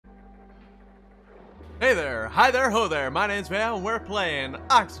Hey there, hi there, ho there, my name's Val and we're playing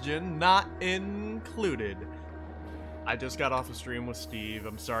Oxygen Not Included. I just got off a stream with Steve,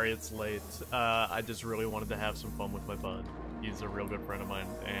 I'm sorry it's late. I just really wanted to have some fun with my bud. He's a real good friend of mine,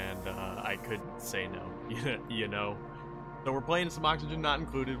 and I couldn't say no, you know. So we're playing some Oxygen Not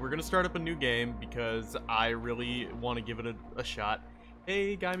Included. We're gonna start up a new game because I really want to give it a shot.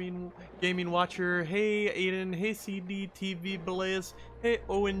 Hey, gaming watcher, hey Aiden, hey CDTV Blaze, hey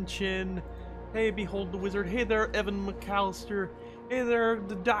Owen Chin. Hey, Behold the Wizard. Hey there, Evan McAllister. Hey there,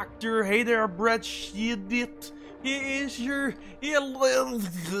 the Doctor. Hey there, Brett Shedit. He is your...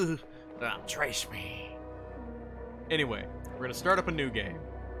 trace me. Anyway, we're going to start up a new game.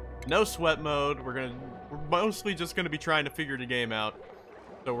 No sweat mode. We're mostly just going to be trying to figure the game out.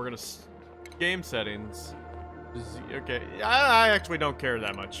 So we're going to... Game settings. Okay, I actually don't care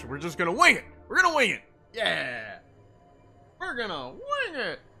that much. We're just going to wing it. We're going to wing it. Yeah. We're going to wing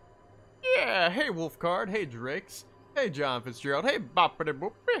it. Yeah, hey Wolfcard, hey Drakes, hey John Fitzgerald, hey Boppity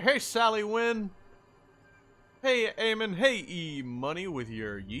Boopy, hey Sally Wynn, hey Eamon, hey E Money with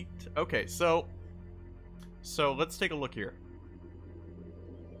your yeet. Okay, so let's take a look here.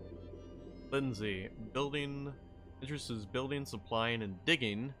 Lindsay, building, interest is building, supplying, and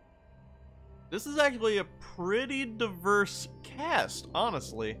digging. This is actually a pretty diverse cast,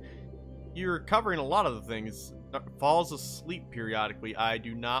 honestly. You're covering a lot of the things. Falls asleep periodically. I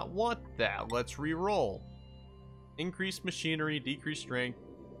do not want that. Let's re-roll. Increased machinery, decreased strength,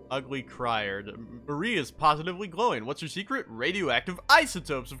 ugly crier. Marie is positively glowing. What's your secret? Radioactive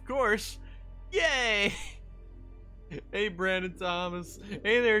isotopes, of course. Yay! Hey, Brandon Thomas.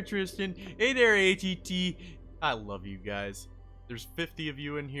 Hey there, Tristan. Hey there, ATT. I love you guys. There's 50 of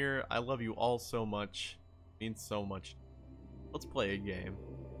you in here. I love you all so much. It means so much. Let's play a game.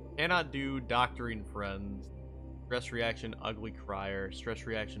 Cannot do doctoring friends. Stress reaction, ugly crier. Stress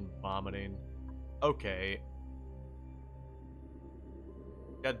reaction, vomiting. Okay.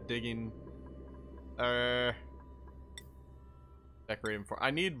 Got digging. Decorating for.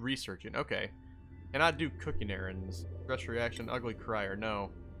 I need researching. Okay. Cannot do cooking errands. Stress reaction, ugly crier.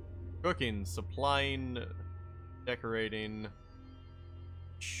 No. Cooking, supplying, decorating.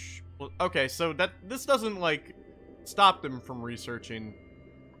 Okay, so this doesn't like stop them from researching.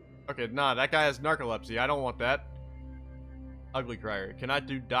 Okay, nah, that guy has narcolepsy. I don't want that. Ugly crier. Cannot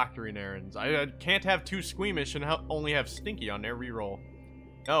do doctoring errands. I can't have two squeamish and only have stinky on there. Reroll.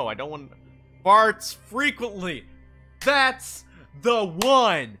 No, I don't want... Farts frequently. That's the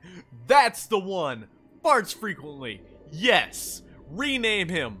one. That's the one. Farts frequently. Yes. Rename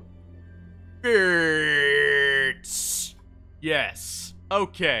him. Farts. Yes.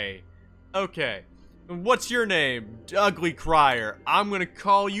 Okay. Okay. What's your name? Ugly crier. I'm gonna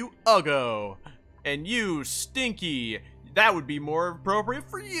call you Uggo. And you, Stinky. That would be more appropriate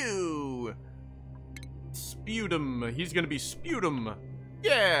for you. Sputum. He's gonna be Sputum.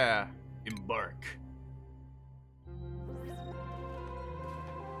 Yeah. Embark.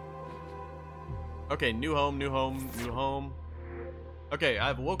 Okay, new home, new home, new home. Okay,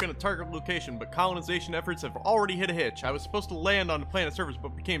 I've awoken a target location, but colonization efforts have already hit a hitch. I was supposed to land on the planet's surface,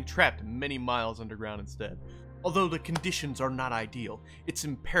 but became trapped many miles underground instead. Although the conditions are not ideal, it's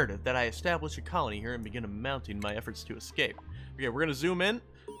imperative that I establish a colony here and begin mounting my efforts to escape. Okay, we're gonna zoom in.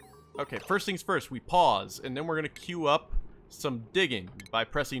 Okay, first things first, we pause, and then we're gonna queue up some digging by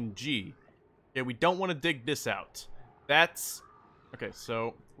pressing G. Okay, we don't want to dig this out. That's... Okay,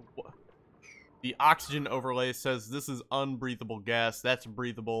 so... The oxygen overlay says this is unbreathable gas. That's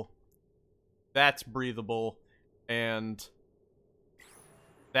breathable. That's breathable. And...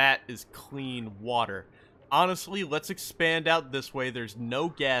 that is clean water. Honestly, let's expand out this way. There's no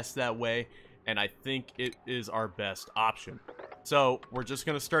gas that way, and I think it is our best option. So, we're just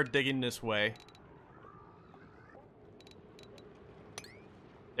going to start digging this way.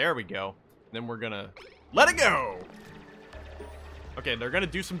 There we go. Then we're going to let it go! Okay, they're going to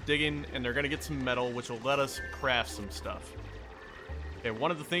do some digging, and they're going to get some metal, which will let us craft some stuff. Okay, one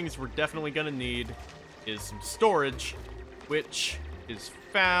of the things we're definitely going to need is some storage, which is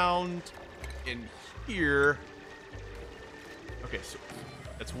found in here. Okay, so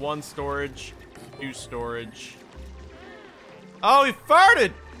that's one storage, two storage. Oh, he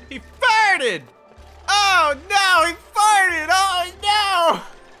farted! He farted! Oh no, he farted! Oh no!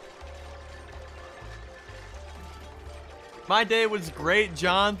 My day was great,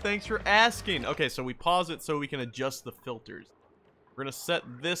 John. Thanks for asking. Okay, so we pause it so we can adjust the filters. We're gonna set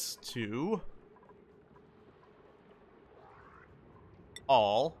this to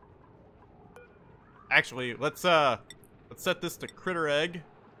all. Actually, let's set this to critter egg,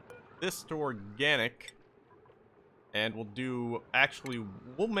 this to organic, and we'll do, actually,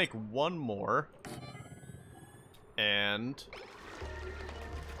 we'll make one more. And...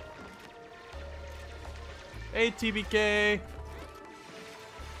 Hey, TBK!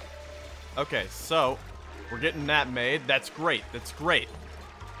 Okay, so... We're getting that made. That's great. That's great.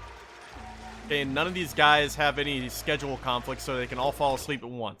 Okay, none of these guys have any schedule conflicts, so they can all fall asleep at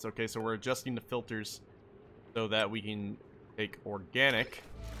once. Okay, so we're adjusting the filters so that we can take organic.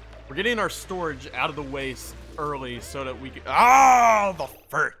 We're getting our storage out of the way early so that we can... Oh, the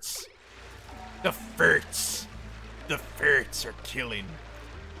ferts! The ferts! The ferts are killing.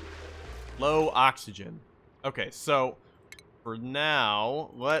 Low oxygen. Okay, so for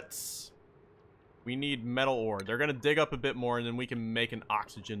now, we need metal ore. They're gonna dig up a bit more and then we can make an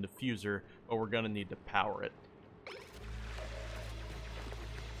oxygen diffuser, but we're gonna need to power it.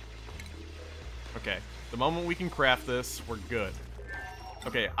 Okay, the moment we can craft this, we're good.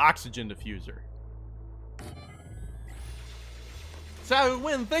 Okay, oxygen diffuser. Sally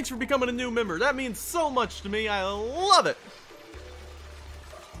Wynn, thanks for becoming a new member. That means so much to me. I love it.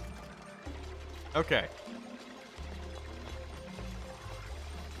 Okay.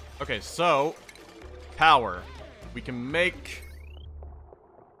 Okay, so power. We can make...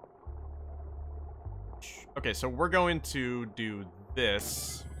 Okay, so we're going to do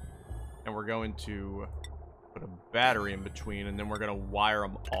this. And we're going to put a battery in between, and then we're going to wire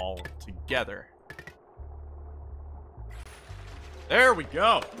them all together. There we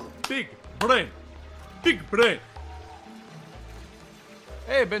go. Big brain. Big brain.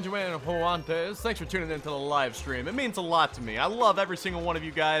 Hey, Benjamin Juantes. Thanks for tuning into the live stream. It means a lot to me. I love every single one of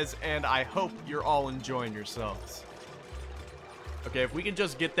you guys, and I hope you're all enjoying yourselves. Okay, if we can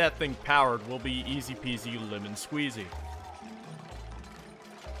just get that thing powered, we'll be easy peasy lemon squeezy.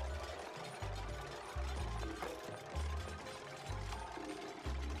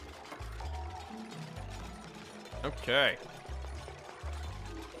 Okay.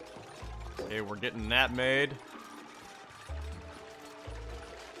 Okay, we're getting that made.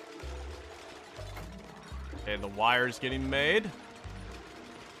 Okay, the wire's getting made.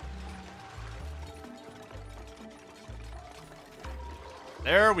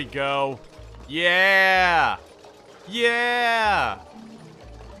 There we go. Yeah! Yeah!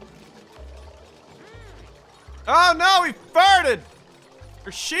 Oh no, he farted!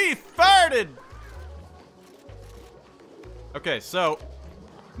 Or she farted! Okay, so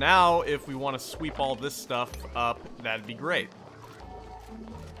now if we want to sweep all this stuff up, that'd be great.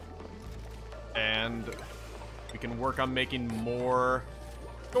 And we can work on making more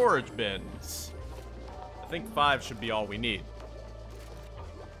storage bins. I think 5 should be all we need.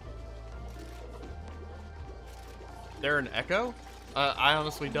 Is there an echo? I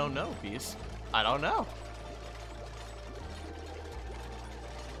honestly don't know, Beast. I don't know.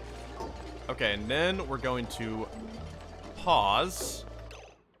 Okay, and then we're going to pause.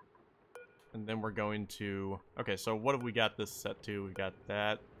 And then we're going to... Okay, so what have we got this set to? We got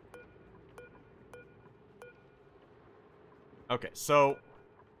that. Okay, so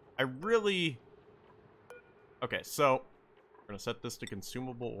I really... Okay, so we're going to set this to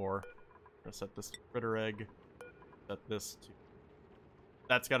consumable ore. We're going to set this to critter egg. Set this to...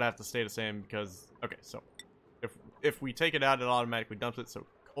 That's got to have to stay the same because... Okay, so if we take it out, it automatically dumps it. So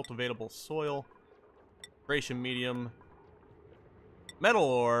cultivatable soil, creation medium, metal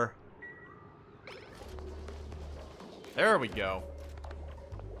ore. There we go.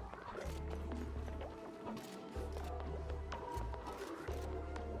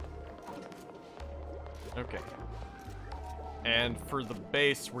 Okay. And for the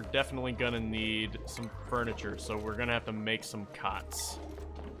base, we're definitely gonna need some furniture, so we're gonna have to make some cots.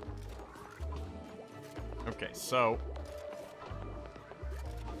 Okay, so...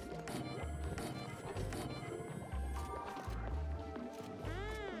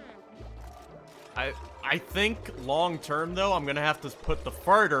 I think long term, though, I'm gonna have to put the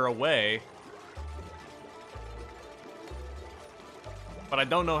farter away. But I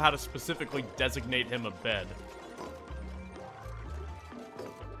don't know how to specifically designate him a bed.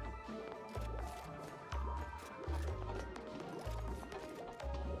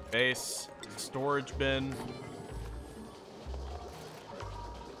 Base, storage bin.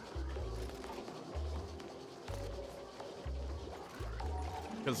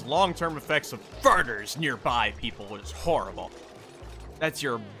 Because long-term effects of farters nearby people is horrible. That's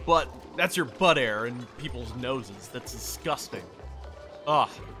your butt air in people's noses. That's disgusting.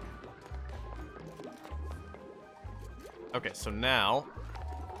 Ugh. Okay, so now...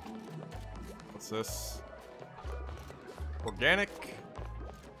 What's this? Organic.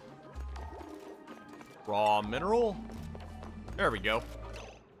 Raw mineral. There we go.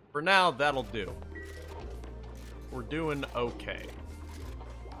 For now, that'll do. We're doing okay.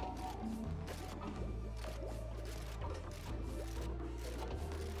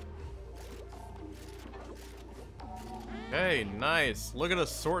 Okay, nice. Look at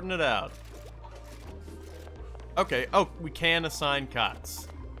us sorting it out. Okay, oh, we can assign cots.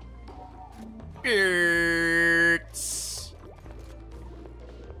 Birds.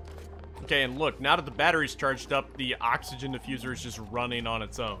 Okay, and look, now that the battery's charged up, the oxygen diffuser is just running on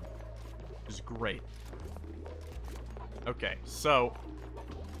its own. Which is great. Okay, so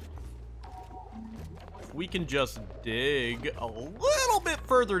if we can just dig a little bit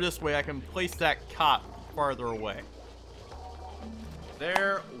further this way, I can place that cot farther away.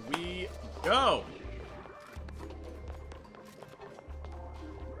 There we go.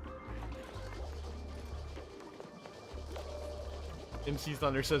 MC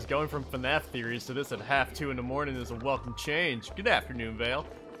Thunder says, going from FNAF theories to this at 1:30 in the morning is a welcome change. Good afternoon, Vale.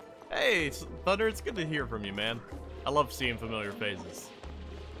 Hey, Thunder, it's good to hear from you, man. I love seeing familiar faces.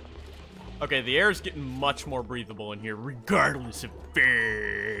 Okay, the air is getting much more breathable in here, regardless of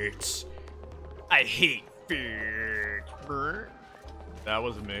farts. I hate farts. That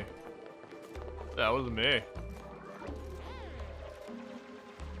wasn't me. That wasn't me.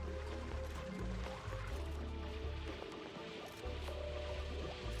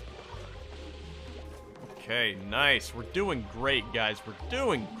 Okay, nice. We're doing great, guys. We're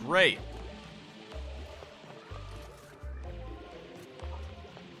doing great.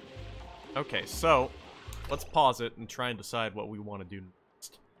 Okay, so let's pause it and try and decide what we want to do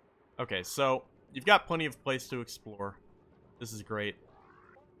next. Okay, so you've got plenty of place to explore. This is great.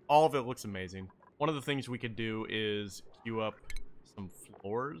 All of it looks amazing. One of the things we could do is queue up some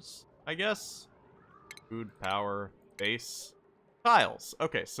floors, I guess. Food, power, base. Tiles.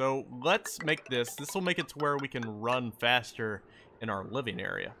 Okay, so let's make this. This will make it to where we can run faster in our living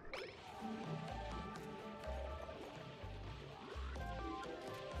area.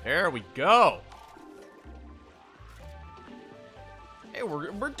 There we go. Hey,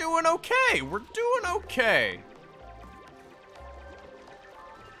 we're doing okay. We're doing okay.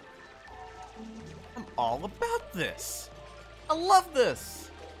 I'm all about this. I love this.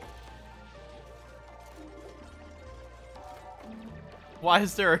 Why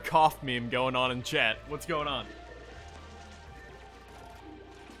is there a cough meme going on in chat? What's going on?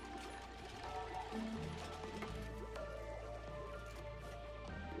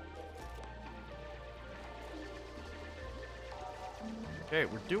 Okay,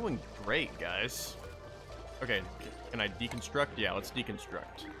 we're doing great, guys. Okay, can I deconstruct? Yeah, let's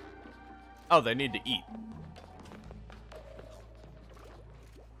deconstruct. Oh, they need to eat.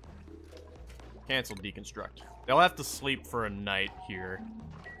 Cancel deconstruct. They'll have to sleep for a night here,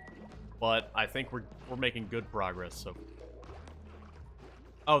 but I think we're making good progress. So,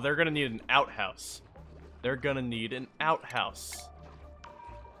 oh, they're gonna need an outhouse. They're gonna need an outhouse.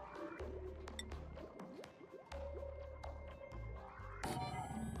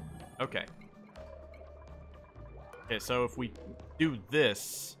 Okay. Okay, so if we do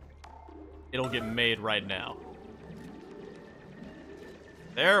this, it'll get made right now.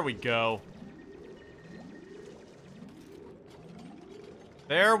 There we go.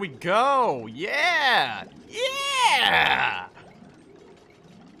 There we go! Yeah! Yeah!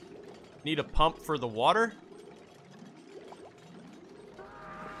 Need a pump for the water?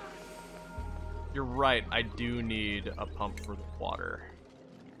 You're right, I do need a pump for the water.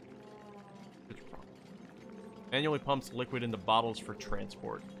 Which pump? Manually pumps liquid into bottles for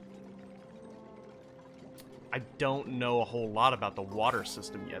transport. I don't know a whole lot about the water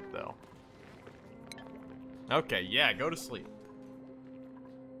system yet, though. Okay, yeah, go to sleep.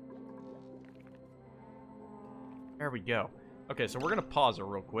 There we go. Okay, so we're gonna pause it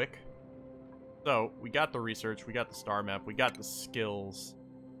real quick. So, we got the research, we got the star map, we got the skills.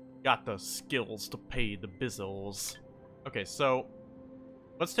 Got the skills to pay the bizzles. Okay, so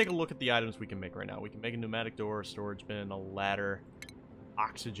let's take a look at the items we can make right now. We can make a pneumatic door, storage bin, a ladder,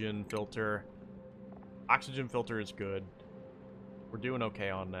 oxygen filter. Oxygen filter is good. We're doing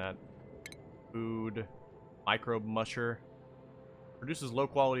okay on that. Food, microbe musher. Produces low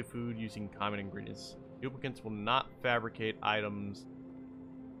quality food using common ingredients. Duplicants will not fabricate items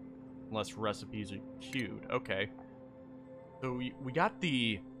unless recipes are queued. Okay. So we got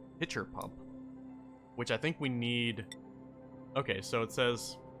the pitcher pump, which I think we need. Okay, so it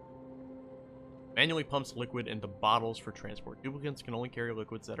says manually pumps liquid into bottles for transport. Duplicants can only carry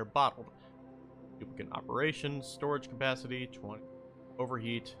liquids that are bottled. Duplicant operation, storage capacity, 20,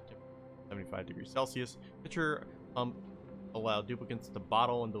 overheat, 75 degrees Celsius. Pitcher pump allow duplicants to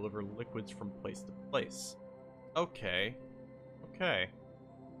bottle and deliver liquids from place to place. Okay. Okay.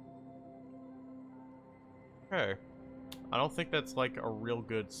 Okay. I don't think that's like a real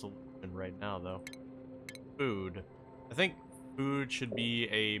good solution right now, though. Food. I think food should be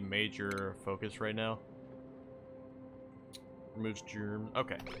a major focus right now. Removes germs.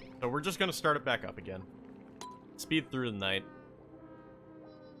 Okay. So we're just gonna start it back up again. Speed through the night.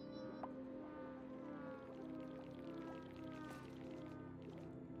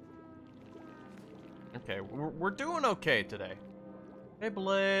 Okay, we're doing okay today. Hey,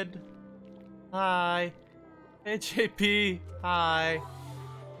 Blade. Hi. Hey, JP. Hi.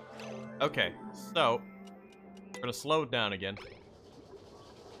 Okay, so we're gonna slow it down again.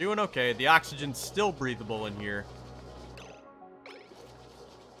 Doing okay. The oxygen's still breathable in here.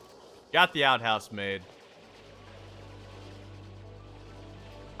 Got the outhouse made.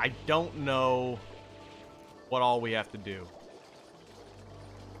 I don't know what all we have to do.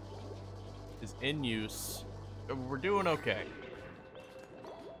 Is in use. We're doing okay.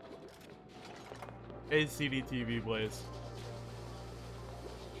 Hey, CDTV, Blaze.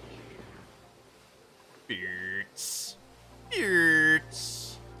 Beards.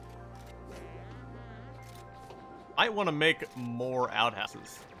 Beards. Might want to make more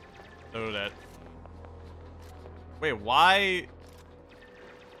outhouses. So that... Wait, why...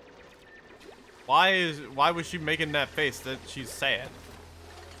 Why was she making that face? That she's sad.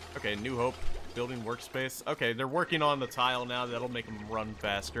 Okay, New Hope. Building workspace. Okay, they're working on the tile now. That'll make them run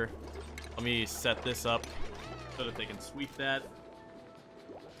faster. Let me set this up so that they can sweep that.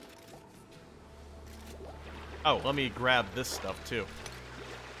 Oh, let me grab this stuff too.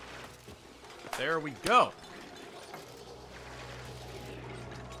 There we go.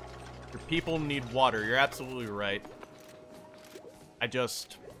 Your people need water. You're absolutely right. I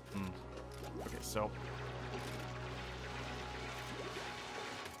just... Okay, so...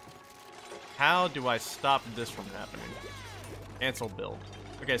 How do I stop this from happening? Cancel build.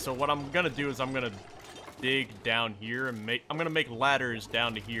 Okay, so what I'm gonna do is I'm gonna dig down here and I'm gonna make ladders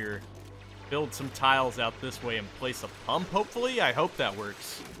down to here. Build some tiles out this way and place a pump, hopefully? I hope that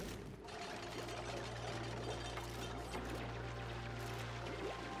works.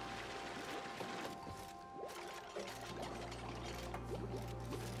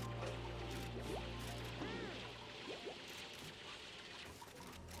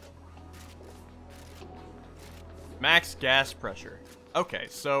 Max gas pressure. Okay,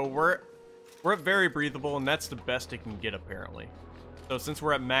 so we're at very breathable, and that's the best it can get apparently. So since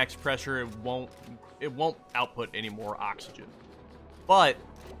we're at max pressure, it won't output any more oxygen. But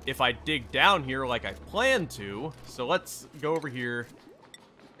if I dig down here like I plan to, so let's go over here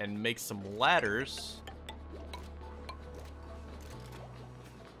and make some ladders.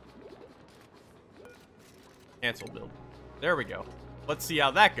 Cancel build. There we go. Let's see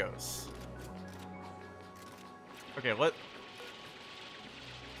how that goes. Okay,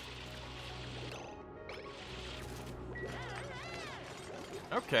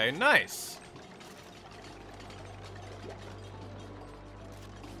 Okay, nice.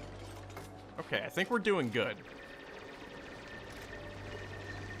 Okay, I think we're doing good.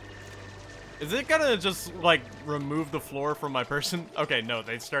 Is it gonna just, like, remove the floor from my person? Okay, no,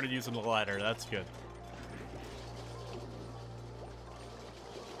 they started using the ladder. That's good.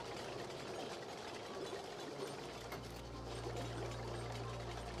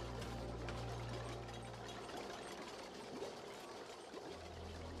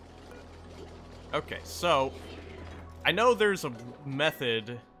 Okay, so I know there's a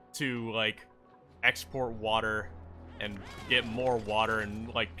method to, like, export water and get more water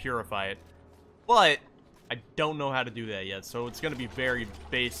and, like, purify it, but I don't know how to do that yet, so it's gonna be very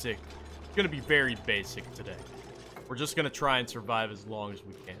basic. It's gonna be very basic today. We're just gonna try and survive as long as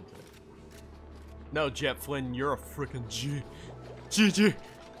we can today. No, Jet Flynn, you're a frickin' G. GG.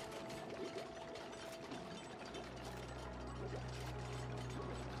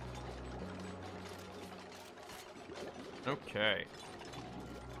 Okay.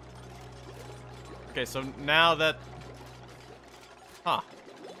 Okay, so now that... Huh.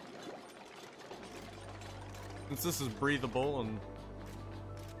 Since this is breathable and...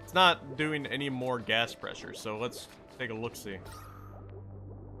 It's not doing any more gas pressure, so let's take a look-see.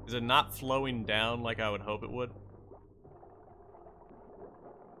 Is it not flowing down like I would hope it would?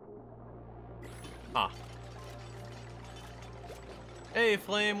 Huh. Hey,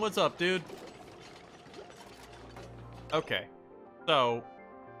 Flame, what's up, dude? Okay, so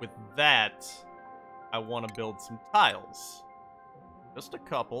with that, I want to build some tiles. Just a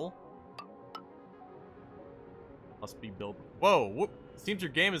couple. Must be built. Whoa, whoop. Seems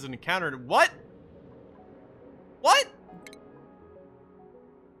your game has encountered. What? What?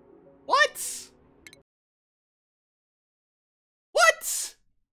 What? What?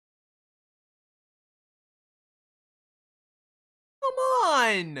 Come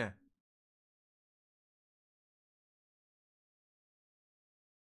on.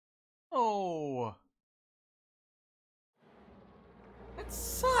 Oh.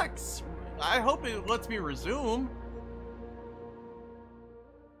 sucks. I hope it lets me resume.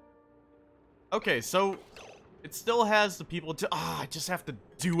 Okay, so it still has the people to... I just have to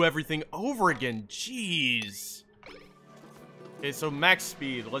do everything over again. Jeez. Okay, so max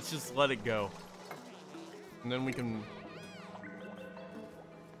speed. Let's just let it go. And then we can...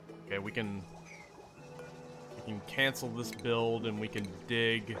 Okay, we can cancel this build and we can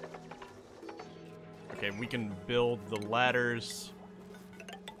dig. Okay, we can build the ladders.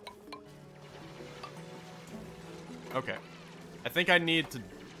 Okay. I think I need to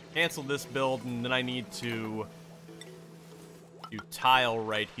cancel this build, and then I need to do tile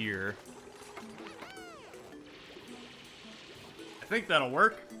right here. I think that'll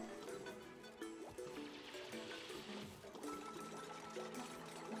work.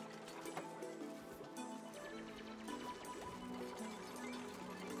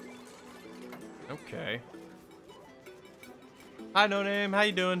 Okay. Hi, No Name. How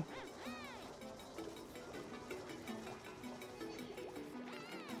you doing?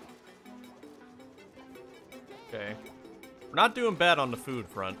 Okay. We're not doing bad on the food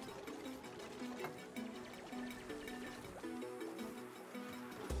front.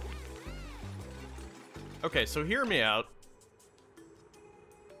 Okay, so hear me out.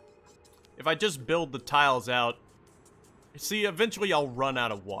 If I just build the tiles out... See, eventually I'll run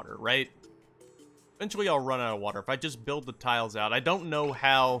out of water, right? Eventually I'll run out of water. If I just build the tiles out... I don't know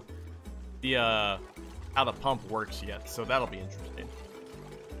how the pump works yet, so that'll be interesting.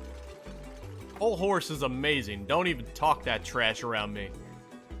 Whole horse is amazing. Don't even talk that trash around me.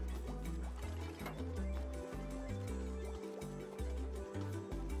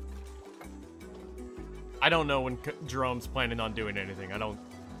 I don't know when Jerome's planning on doing anything.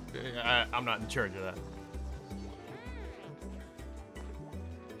 I'm not in charge of that.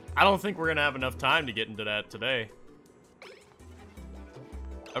 I don't think we're gonna have enough time to get into that today.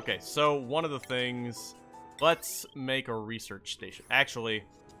 Okay, so one of the things... Let's make a research station. Actually...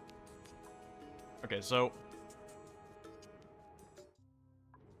 Okay, so...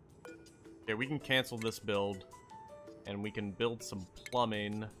 Okay, we can cancel this build. And we can build some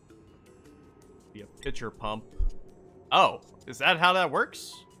plumbing. Be a pitcher pump. Oh, is that how that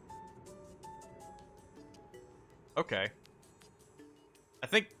works? Okay. I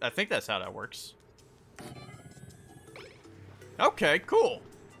think that's how that works. Okay, cool.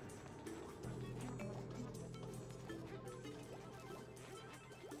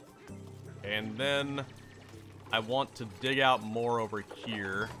 And then I want to dig out more over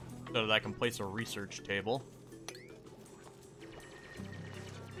here so that I can place a research table.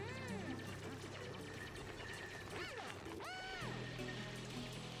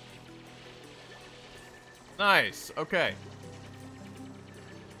 Nice, okay.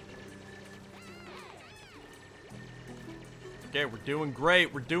 Okay, we're doing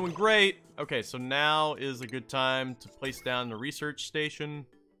great, we're doing great. Okay, so now is a good time to place down the research station.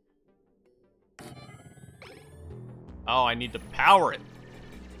 Oh, I need to power it.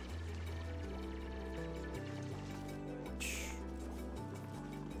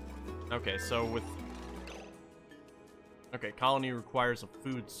 Okay, so with... Okay, colony requires a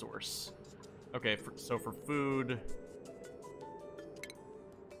food source. Okay, so for food...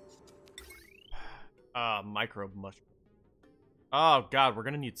 microbe mushroom. Oh, God, we're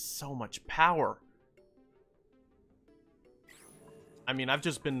gonna need so much power. I mean, I've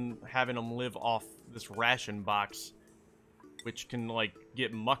just been having them live off this ration box, which can, like,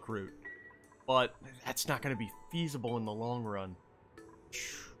 get muckroot. But that's not gonna be feasible in the long run.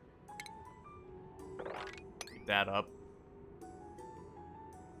 Keep that up.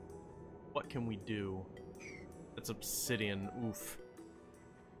 What can we do? That's obsidian. Oof.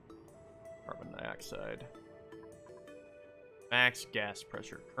 Carbon dioxide. Max gas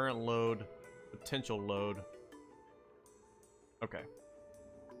pressure. Current load. Potential load. Okay.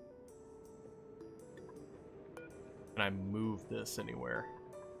 Can I move this anywhere?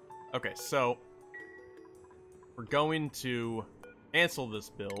 Okay, so we're going to cancel this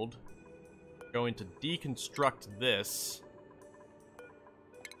build. We're going to deconstruct this.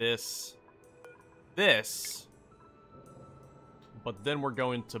 This. But then we're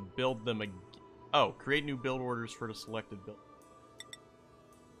going to build them again. Oh, create new build orders for the selected build.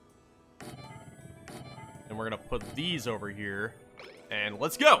 And we're gonna put these over here. And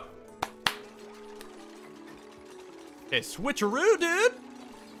let's go! Okay, switcheroo, dude!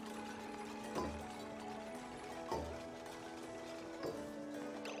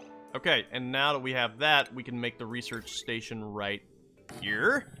 Okay, and now that we have that, we can make the research station right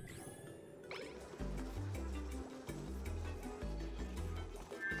here.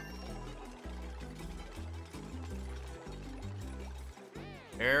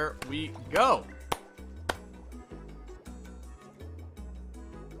 There we go.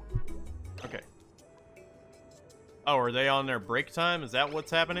 Okay. Oh, are they on their break time? Is that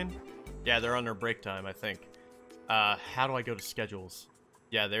what's happening? Yeah, they're on their break time, I think. How do I go to schedules?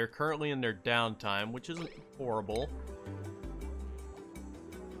 Yeah, they're currently in their downtime, which isn't horrible.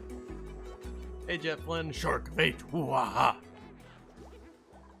 Hey, Jet Flynn. Shark bait. Ooh-ah-ha.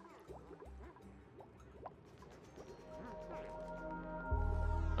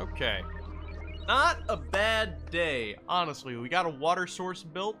 Okay. Not a bad day, honestly. We got a water source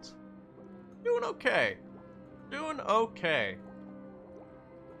built. Doing okay. Doing okay.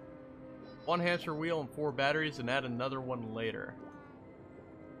 1 hamster wheel and 4 batteries, and add another one later.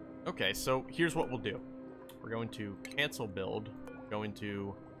 Okay, so here's what we'll do. We're going to cancel build. We're going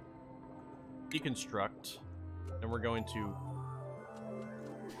to deconstruct. And we're going to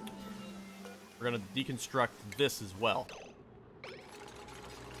deconstruct this as well.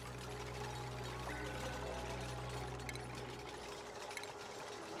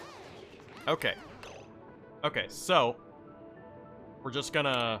 Okay. Okay, so we're just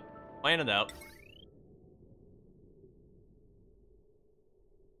gonna plan it out.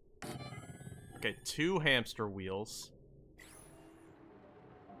 Okay, 2 hamster wheels.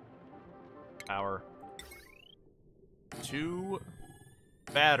 Power. 2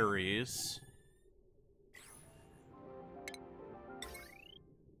 batteries.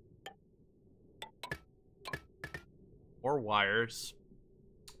 More wires.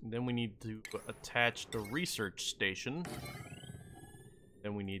 And then we need to attach the research station.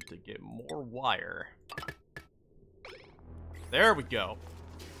 Then we need to get more wire. There we go.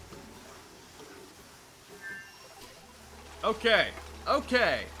 Okay.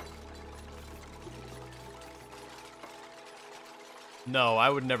 Okay. No, I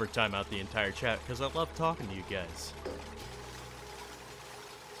would never time out the entire chat because I love talking to you guys.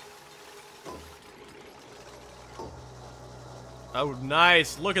 Oh,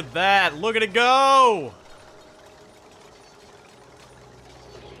 nice. Look at that. Look at it go.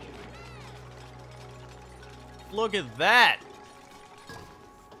 Look at that.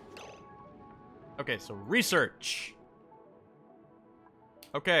 Okay, so research.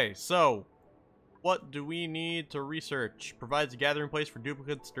 Okay, so what do we need to research? Provides a gathering place for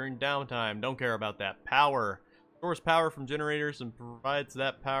duplicates during downtime. Don't care about that. Power. Stores power from generators and provides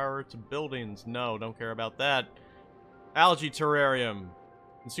that power to buildings. No, don't care about that. Algae terrarium.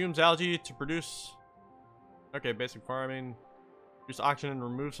 Consumes algae to produce... Okay, basic farming. Produce oxygen and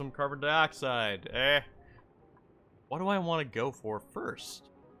remove some carbon dioxide. What do I want to go for first?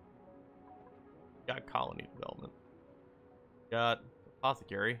 Got colony development. Got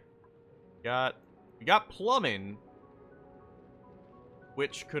apothecary. We got plumbing,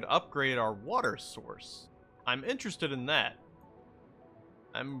 which could upgrade our water source. I'm interested in that.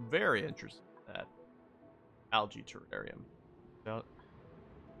 I'm very interested in that. Algae terrarium.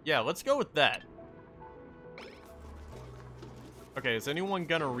 Yeah, let's go with that. Okay, is anyone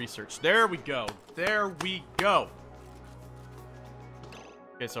gonna research? There we go. There we go.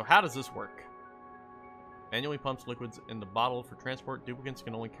 Okay, so how does this work? Manually pumps liquids in the bottle for transport. Duplicates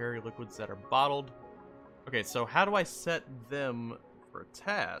can only carry liquids that are bottled. Okay, so how do I set them for a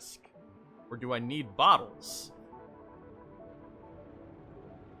task? Or do I need bottles?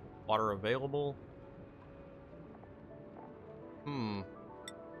 Water available.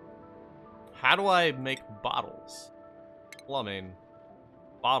 How do I make bottles? Plumbing.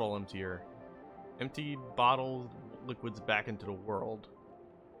 Bottle emptier. Empty bottle liquids back into the world.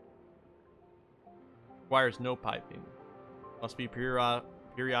 Requires no piping. Must be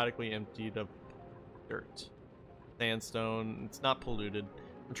periodically emptied of dirt. Sandstone. It's not polluted.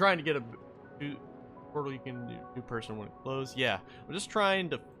 I'm trying to get a portal you can do new person when it closed. Yeah, I'm just trying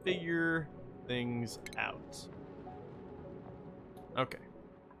to figure things out. Okay.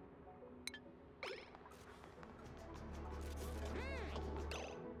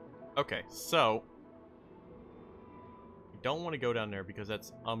 Okay, so we don't want to go down there because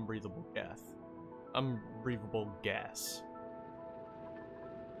that's unbreathable gas. Unbreathable gas.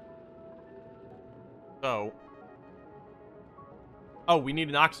 So, oh, we need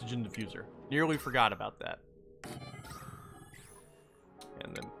an oxygen diffuser. Nearly forgot about that.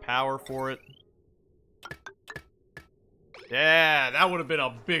 And then power for it. Yeah, that would have been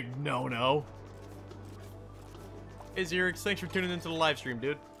a big no-no. Hey, Xerix, thanks for tuning into the live stream,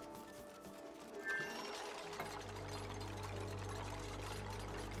 dude.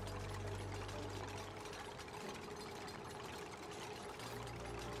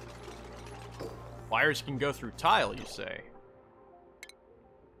 Wires can go through tile, you say?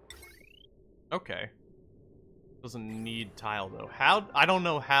 Okay. Doesn't need tile, though. How? I don't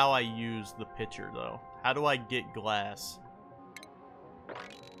know how I use the pitcher, though. How do I get glass?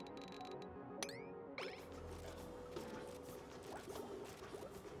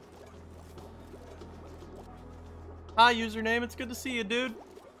 Hi, username. It's good to see you, dude.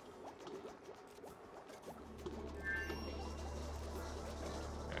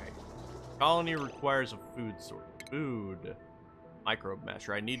 Okay. Colony requires a food source. Food. Microbe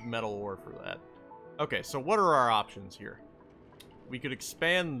masher. I need metal ore for that. Okay, so what are our options here? We could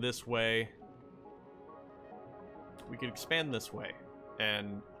expand this way. We could expand this way.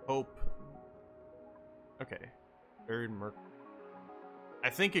 And hope... Okay. Buried mercury.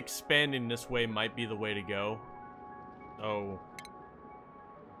 I think expanding this way might be the way to go. So...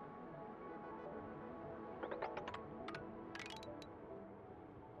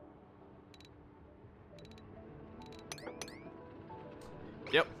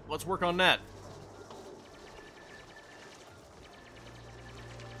 Yep, let's work on that.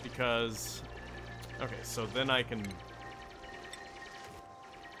 Because... Okay, so then I can...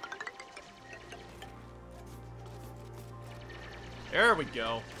 There we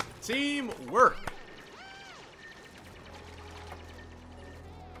go. Teamwork!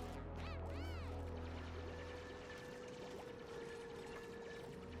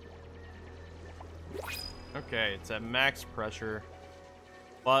 Okay, it's at max pressure,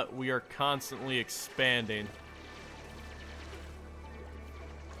 but we are constantly expanding.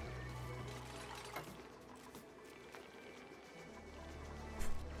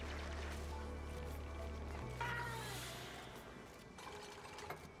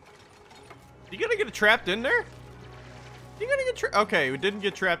 You gonna get trapped in there? You gonna get trapped? Okay, we didn't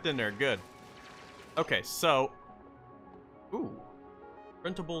get trapped in there. Good. Okay, so... Ooh.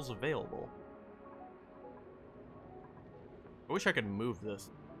 Printables available. I wish I could move this.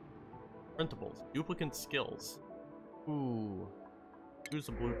 Printables. Duplicate skills. Ooh. Use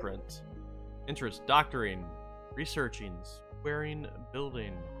a blueprint. Interest. Doctoring. Researching. Squaring.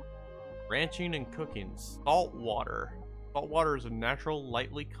 Building. Ranching and cooking. Salt water. Salt water is a natural,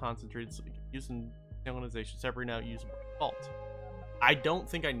 lightly concentrated, used in salinization, separating out usable salt. I don't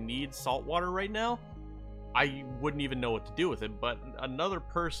think I need salt water right now. I wouldn't even know what to do with it, but another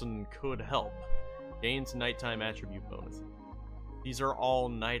person could help. Gains nighttime attribute bonuses. These are all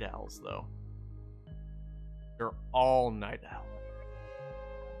night owls, though. They're all night owls.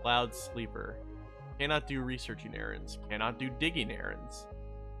 Loud sleeper. Cannot do researching errands. Cannot do digging errands.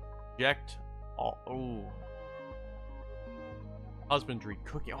 Reject all... Ooh. Husbandry,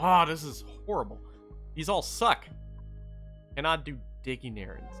 cooking. Oh, this is horrible. These all suck. Cannot do digging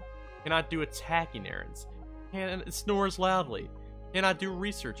errands. Cannot do attacking errands. It snores loudly. Cannot do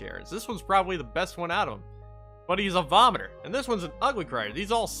research errands. This one's probably the best one out of them. But he's a vomiter. And this one's an ugly crier.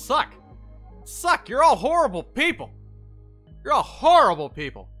 These all suck. Suck. You're all horrible people. You're all horrible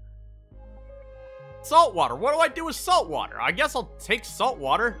people. Salt water. What do I do with salt water? I guess I'll take salt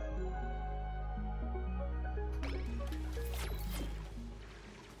water.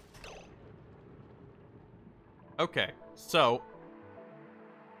 Okay, so...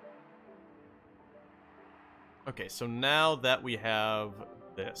 Okay, so now that we have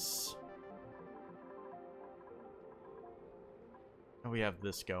this... Now we have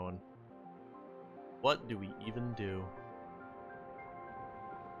this going. What do we even do?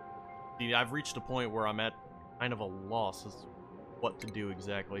 See, I've reached a point where I'm at kind of a loss as to what to do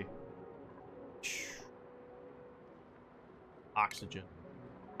exactly. Oxygen.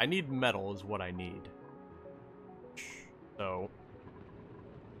 I need metal is what I need. So...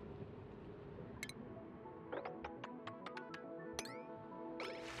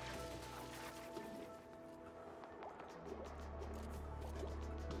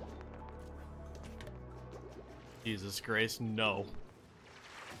 Jesus Christ, no.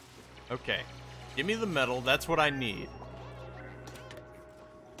 Okay. Give me the metal, that's what I need.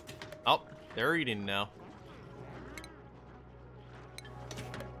 Oh, they're eating now.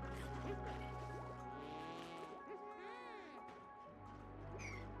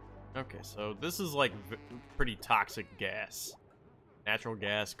 Okay, so this is like pretty toxic gas. Natural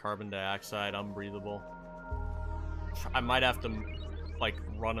gas, carbon dioxide, unbreathable. I might have to, like,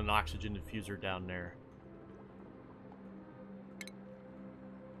 run an oxygen diffuser down there.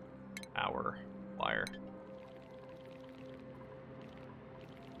 Power. Fire.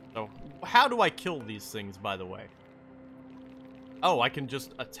 So, how do I kill these things, by the way? Oh, I can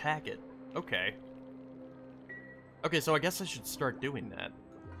just attack it. Okay. Okay, so I guess I should start doing that.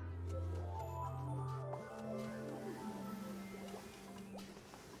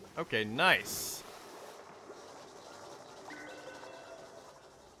 Okay, nice.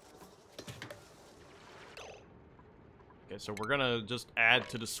 so we're gonna just add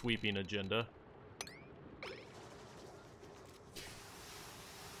to the sweeping agenda.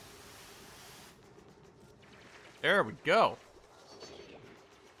 There we go.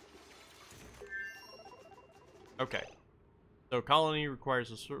 Okay. So colony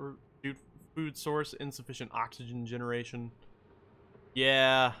requires a food source, insufficient oxygen generation.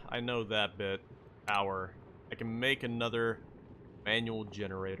 Yeah, I know that bit. Power. I can make another manual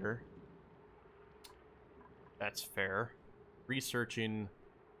generator. That's fair. Researching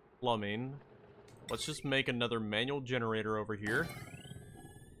plumbing. Let's just make another manual generator over here.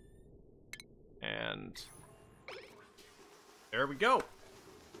 And there we go.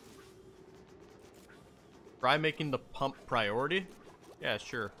 Try making the pump priority? Yeah,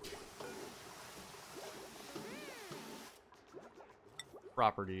 sure.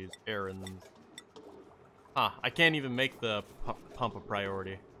 Properties, errands. Huh, I can't even make the pump a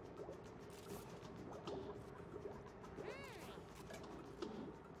priority.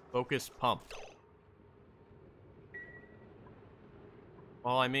 Focus pump.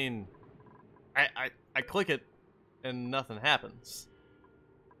 Well, I mean, I click it and nothing happens.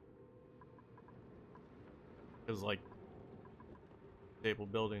 Because, like, stable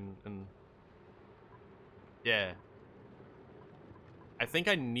building and... Yeah. I think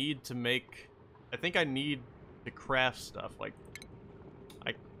I need to make... I think I need to craft stuff. Like,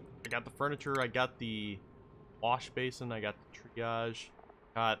 I got the furniture, I got the wash basin, I got the triage,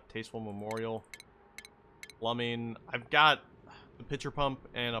 got tasteful memorial, plumbing. I've got the pitcher pump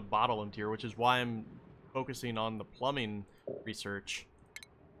and a bottle emptier, which is why I'm focusing on the plumbing research,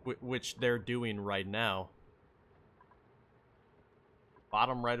 which they're doing right now.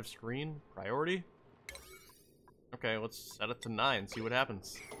 Bottom right of screen, priority. Okay, let's set it to 9, see what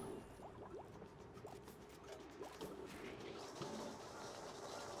happens.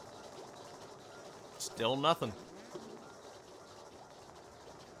 Still nothing.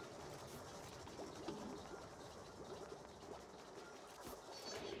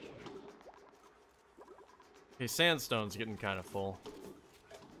 Okay, sandstone's getting kind of full.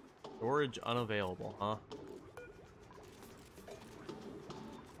 Storage unavailable, huh?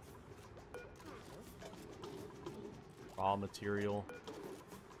 Raw material.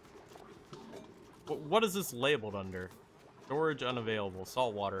 What is this labeled under? Storage unavailable.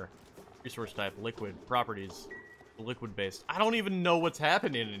 Saltwater. Resource type. Liquid. Properties. Liquid based. I don't even know what's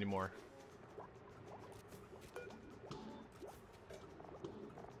happening anymore.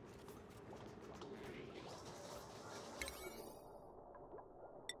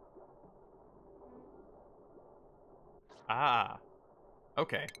 Ah.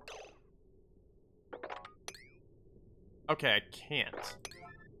 Okay. Okay, I can't.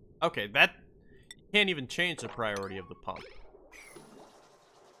 Okay, that... You can't even change the priority of the pump.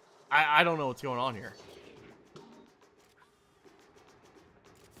 I don't know what's going on here.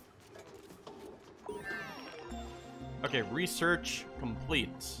 Okay, research complete.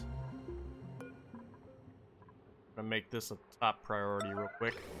 I'm gonna make this a top priority real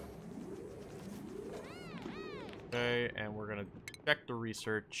quick. Okay, and we're gonna check the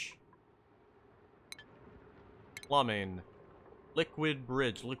research. Plumbing. Liquid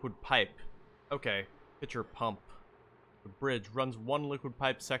bridge, liquid pipe. Okay, pitcher pump. The bridge runs one liquid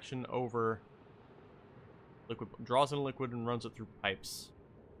pipe section over liquid, draws in liquid and runs it through pipes.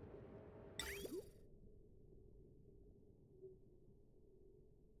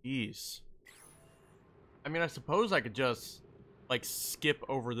 Jeez. I mean, I suppose I could just, like, skip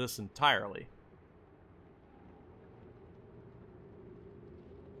over this entirely.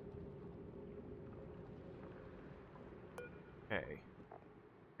 Okay.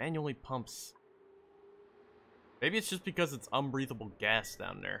 Manually pumps. Maybe it's just because it's unbreathable gas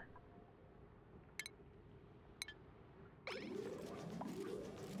down there.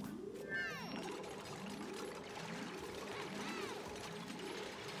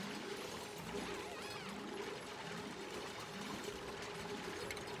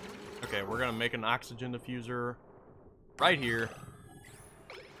 Okay, we're gonna make an oxygen diffuser right here.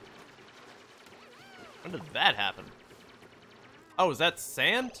 When did that happen? Oh, is that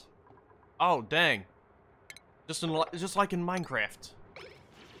sand? Oh, dang. Just like in Minecraft.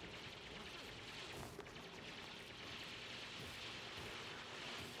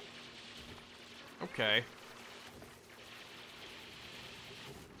 Okay.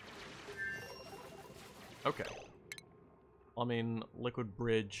 Okay. I mean, liquid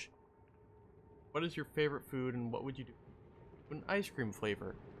bridge. What is your favorite food and what would you do? An ice cream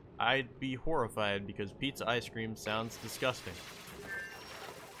flavor. I'd be horrified because pizza ice cream sounds disgusting.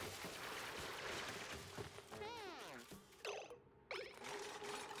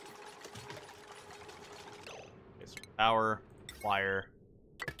 Power, wire.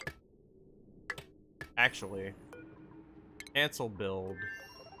 Actually, cancel build.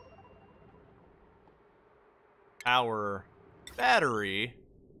 Power, battery.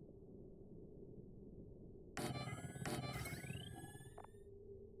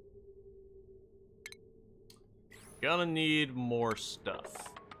 Gonna need more stuff.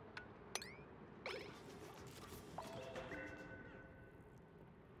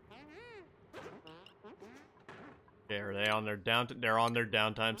 Okay, are they on their they're on their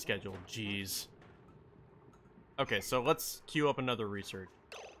downtime schedule. Jeez. Okay, so let's queue up another research.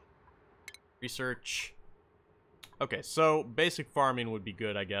 Research. Okay, so basic farming would be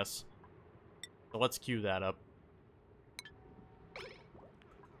good, I guess. So let's queue that up.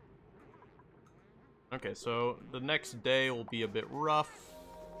 Okay, so the next day will be a bit rough.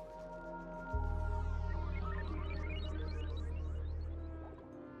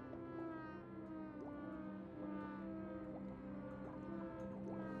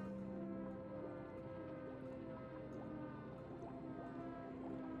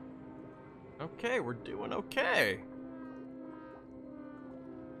 Okay, we're doing okay.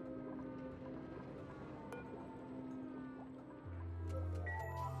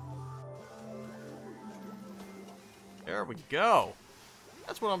 There we go.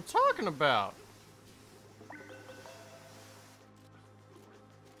 That's what I'm talking about.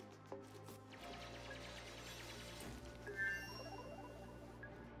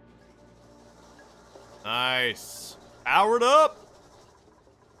 Nice. Powered up.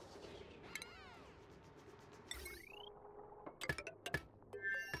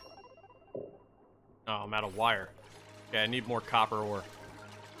 Oh, I'm out of wire. Okay, I need more copper ore.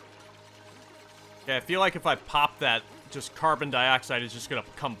 Okay, I feel like if I pop that, just carbon dioxide is just gonna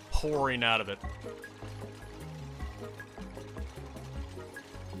come pouring out of it.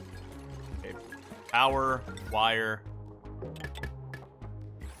 Okay, power, wire.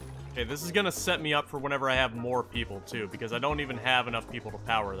 Okay, this is gonna set me up for whenever I have more people, too, because I don't even have enough people to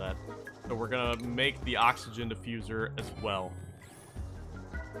power that. So we're gonna make the oxygen diffuser as well.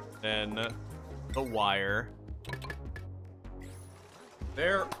 Then the wire.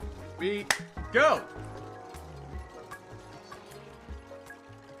 There we go!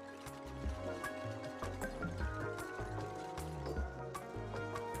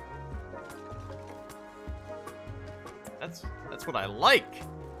 That's what I like!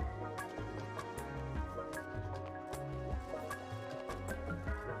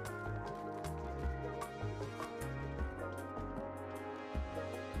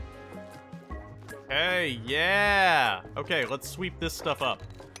 Hey, yeah! Okay, let's sweep this stuff up.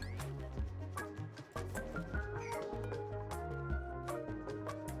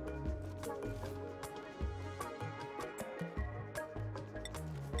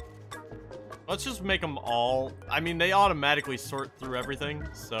 Let's just make them all... I mean, they automatically sort through everything,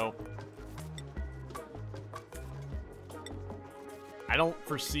 so... I don't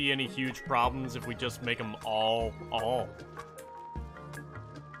foresee any huge problems if we just make them all.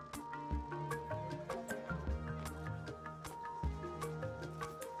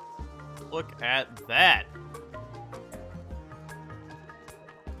 Look at that!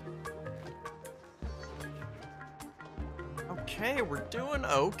 Okay, we're doing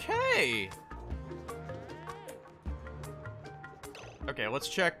okay! Okay, let's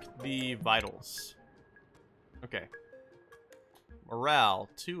check the vitals. Okay. Morale,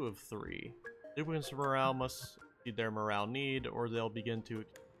 2 of 3. Lubricants of morale must exceed their morale need, or they'll begin to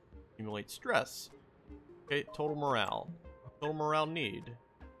accumulate stress. Okay, total morale. Total morale need.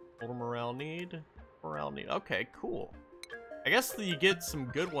 Total morale need. Morale need. Okay, cool. I guess you get some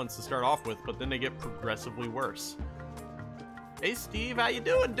good ones to start off with, but then they get progressively worse. Hey, Steve, how you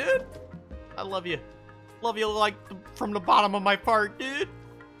doing, dude? I love you. Love you like from the bottom of my heart, dude.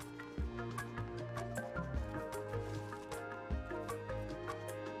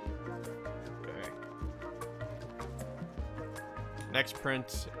 Okay. Next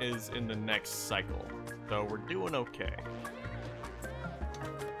print is in the next cycle, so we're doing okay.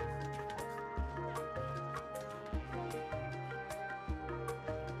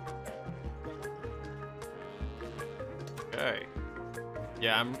 Okay.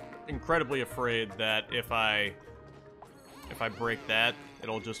 Yeah, I'm incredibly afraid that if I break that,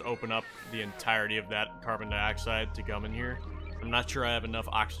 it'll just open up the entirety of that carbon dioxide to come in here. I'm not sure I have enough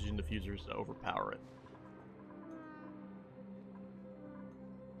oxygen diffusers to overpower it.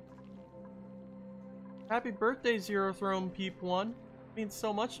 Happy birthday, Zero Throne Peep 1. Means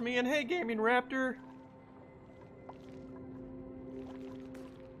so much to me. And hey, Gaming Raptor.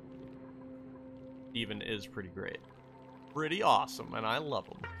 Steven is pretty great. Pretty awesome, and I love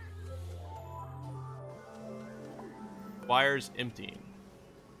him. Requires emptying.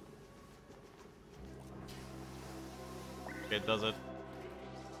 Okay, it does it.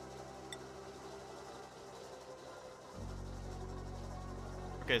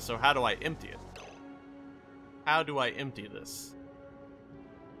 Okay, so how do I empty it? How do I empty this?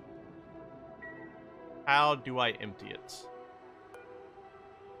 How do I empty it?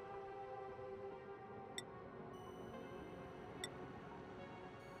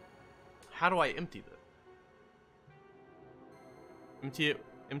 How do I empty this?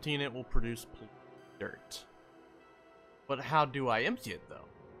 Emptying it will produce dirt. But how do I empty it though?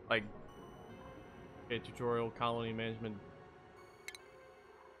 Like, okay, tutorial, colony management,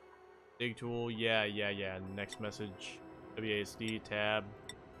 dig tool, yeah. Next message, WASD tab.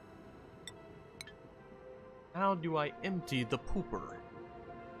 How do I empty the pooper?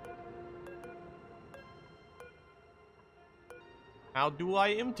 How do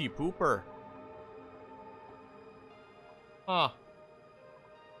I empty pooper? Huh.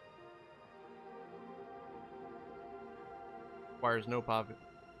 Requires no pop.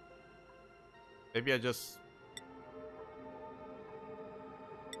 Maybe I just...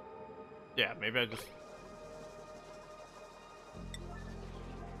 Yeah, maybe I just...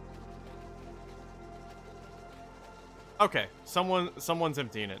 Okay, someone's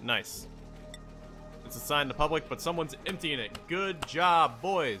emptying it. Nice. It's assigned to public, but someone's emptying it. Good job,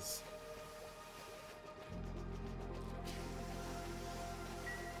 boys.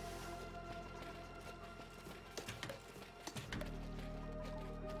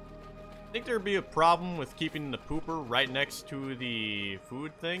 Think there'd be a problem with keeping the pooper right next to the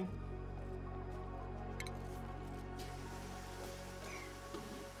food thing?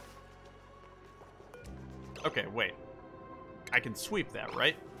 Okay, wait. I can sweep that,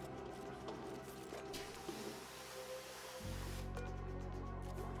 right?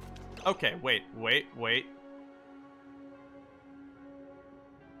 Okay, wait.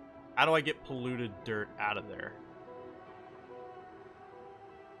 How do I get polluted dirt out of there?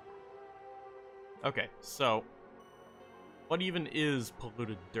 Okay, so what even is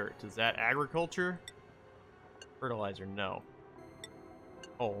polluted dirt? Is that agriculture? Fertilizer, no.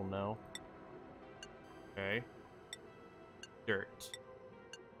 Oh, no. Okay. Dirt.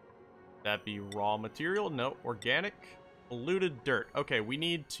 That be raw material? No. Organic? Polluted dirt. Okay, we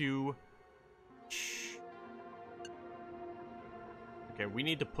need to... Okay, we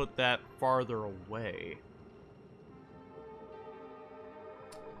need to put that farther away.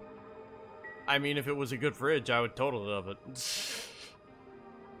 I mean, if it was a good fridge, I would totally love it.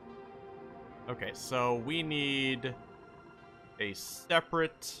 Okay, so we need a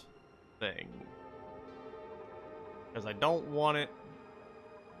separate thing. Because I don't want it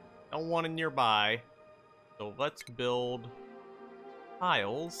nearby. So let's build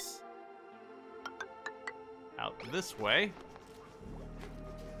tiles out this way.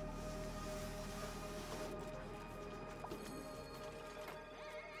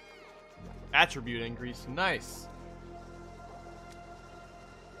 Attribute increase, nice.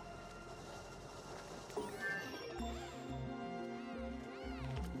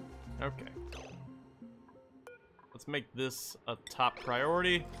 Okay. Let's make this a top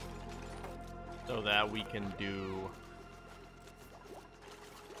priority so that we can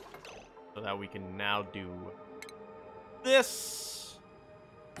now do this.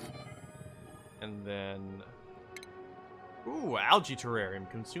 And then ooh, algae terrarium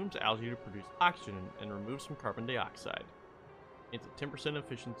consumes algae to produce oxygen and removes some carbon dioxide. It's a 10%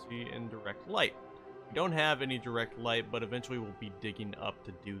 efficiency in direct light. We don't have any direct light, but eventually we'll be digging up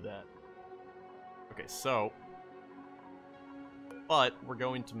to do that. Okay, so... But we're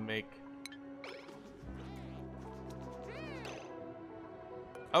going to make...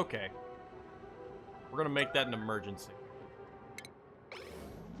 Okay. We're gonna make that an emergency.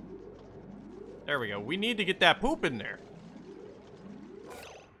 There we go. We need to get that poop in there.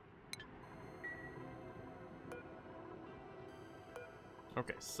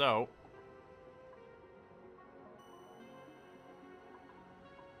 Okay, so...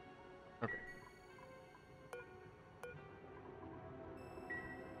 Okay.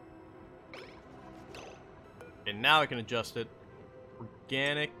 And now I can adjust it.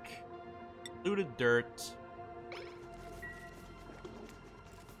 Organic, polluted dirt.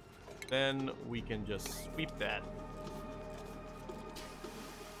 Then we can just sweep that.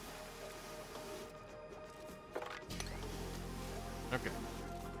 Okay.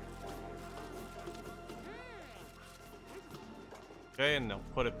 Okay, and they'll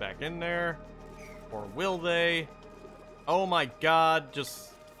put it back in there. Or will they? Oh my god,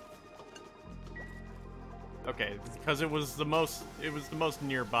 just... Okay, because it was the most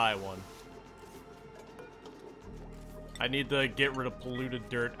nearby one. I need to get rid of polluted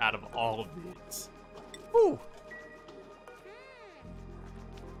dirt out of all of these. Woo!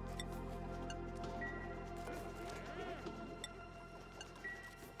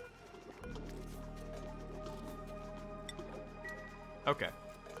 Okay.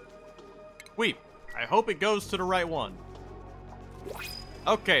 Sweet. I hope it goes to the right one.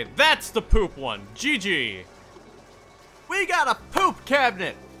 Okay, that's the poop one. GG. We got a poop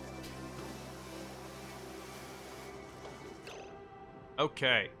cabinet.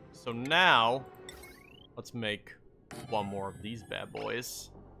 Okay, so now let's make one more of these bad boys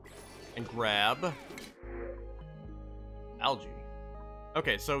and grab algae.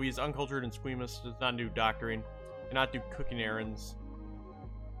 Okay, so he's uncultured and squeamish, does not do doctoring, cannot do cooking errands.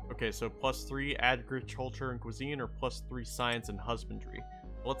 Okay, so +3 agriculture and cuisine or +3 science and husbandry.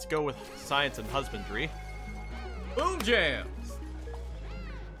 Let's go with science and husbandry. Boom jams!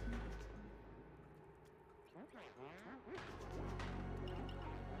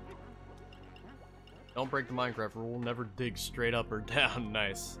 Don't break the Minecraft rule, never dig straight up or down.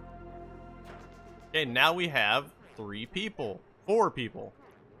 Nice. Okay, now we have 3 people. 4 people.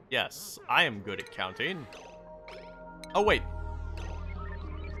 Yes, I am good at counting. Oh, wait.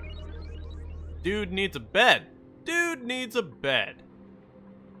 Dude needs a bed. Dude needs a bed.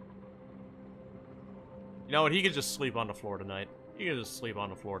 You know what? He could just sleep on the floor tonight. He could just sleep on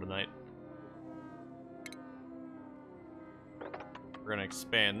the floor tonight. We're gonna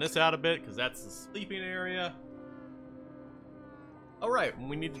expand this out a bit because that's the sleeping area. Alright,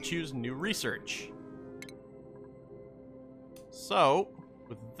 we need to choose new research. So,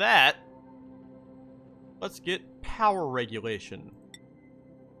 with that, let's get power regulation.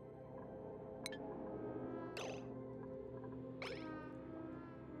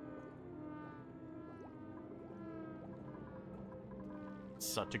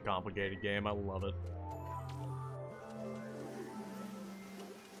 Such a complicated game, I love it.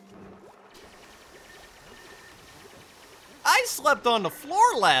 I slept on the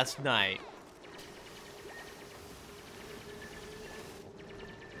floor last night.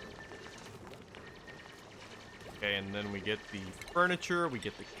 Okay, and then we get the furniture, we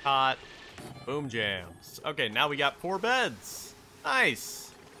get the cot. Boom jams. Okay, now we got 4 beds.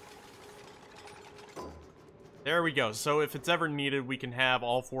 Nice. There we go. So if it's ever needed, we can have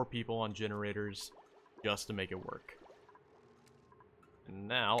all 4 people on generators just to make it work. And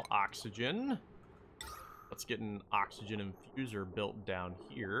now, oxygen. Let's get an oxygen infuser built down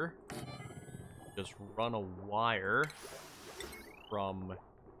here. Just run a wire from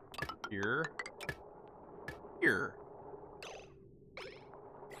here. Here.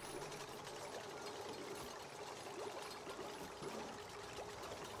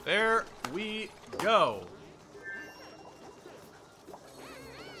 There we go.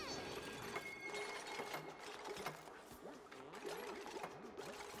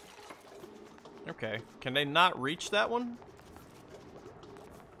 Okay, can they not reach that one?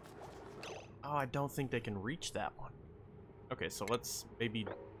 Oh, I don't think they can reach that one. Okay, so let's maybe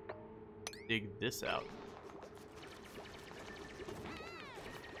dig this out.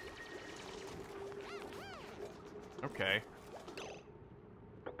 Okay.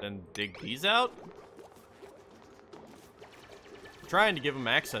 Then dig these out? I'm trying to give them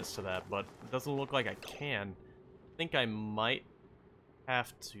access to that, but it doesn't look like I can. I think I might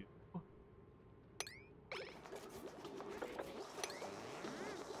have to...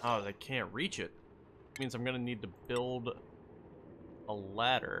 Oh, they can't reach it. Means I'm gonna need to build a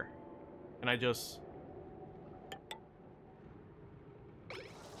ladder. Can I just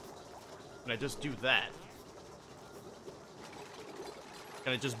do that?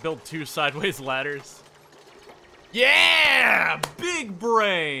 Can I just build 2 sideways ladders? Yeah! Big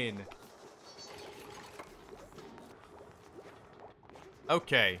brain!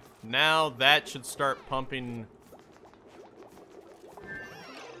 Okay, now that should start pumping.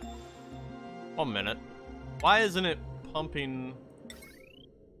 1 minute. Why isn't it pumping?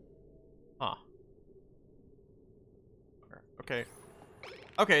 Huh. Okay.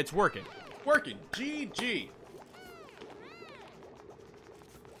 Okay, it's working. Working. GG.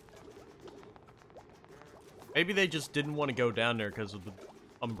 Maybe they just didn't want to go down there because of the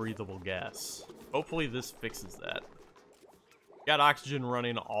unbreathable gas. Hopefully this fixes that. Got oxygen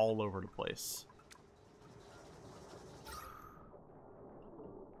running all over the place.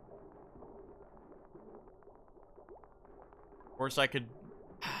 Of course, I could...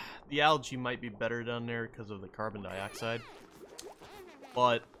 The algae might be better down there because of the carbon dioxide.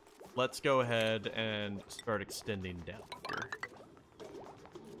 But let's go ahead and start extending down here.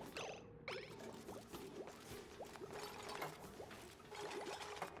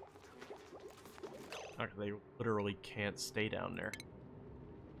 Okay, they literally can't stay down there.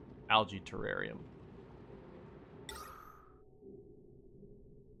 Algae terrarium.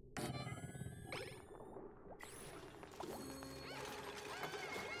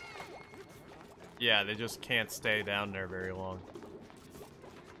 Yeah, they just can't stay down there very long.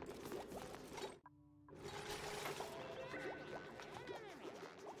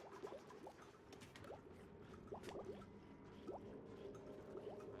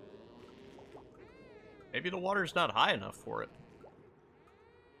 Maybe the water's not high enough for it.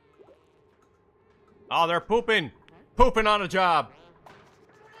 Oh, they're pooping! Pooping on a job!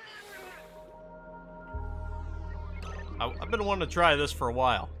 I've been wanting to try this for a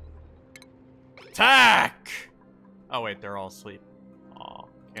while. Attack! Oh wait, they're all asleep. Aw,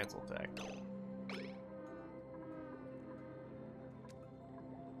 cancel attack.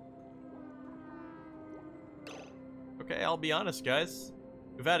 Okay, I'll be honest, guys.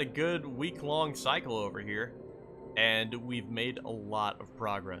 We've had a good week-long cycle over here, and we've made a lot of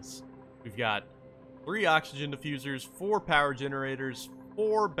progress. We've got 3 oxygen diffusers, 4 power generators,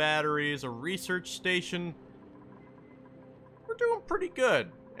 4 batteries, a research station. We're doing pretty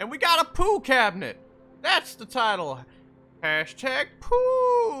good. And we got a poo cabinet. That's the title. Hashtag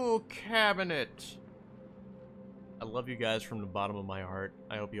poo cabinet. I love you guys from the bottom of my heart.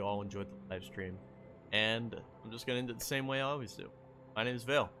 I hope you all enjoyed the live stream. And I'm just going to end it the same way I always do. My name is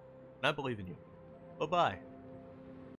Vale, and I believe in you. Bye-bye.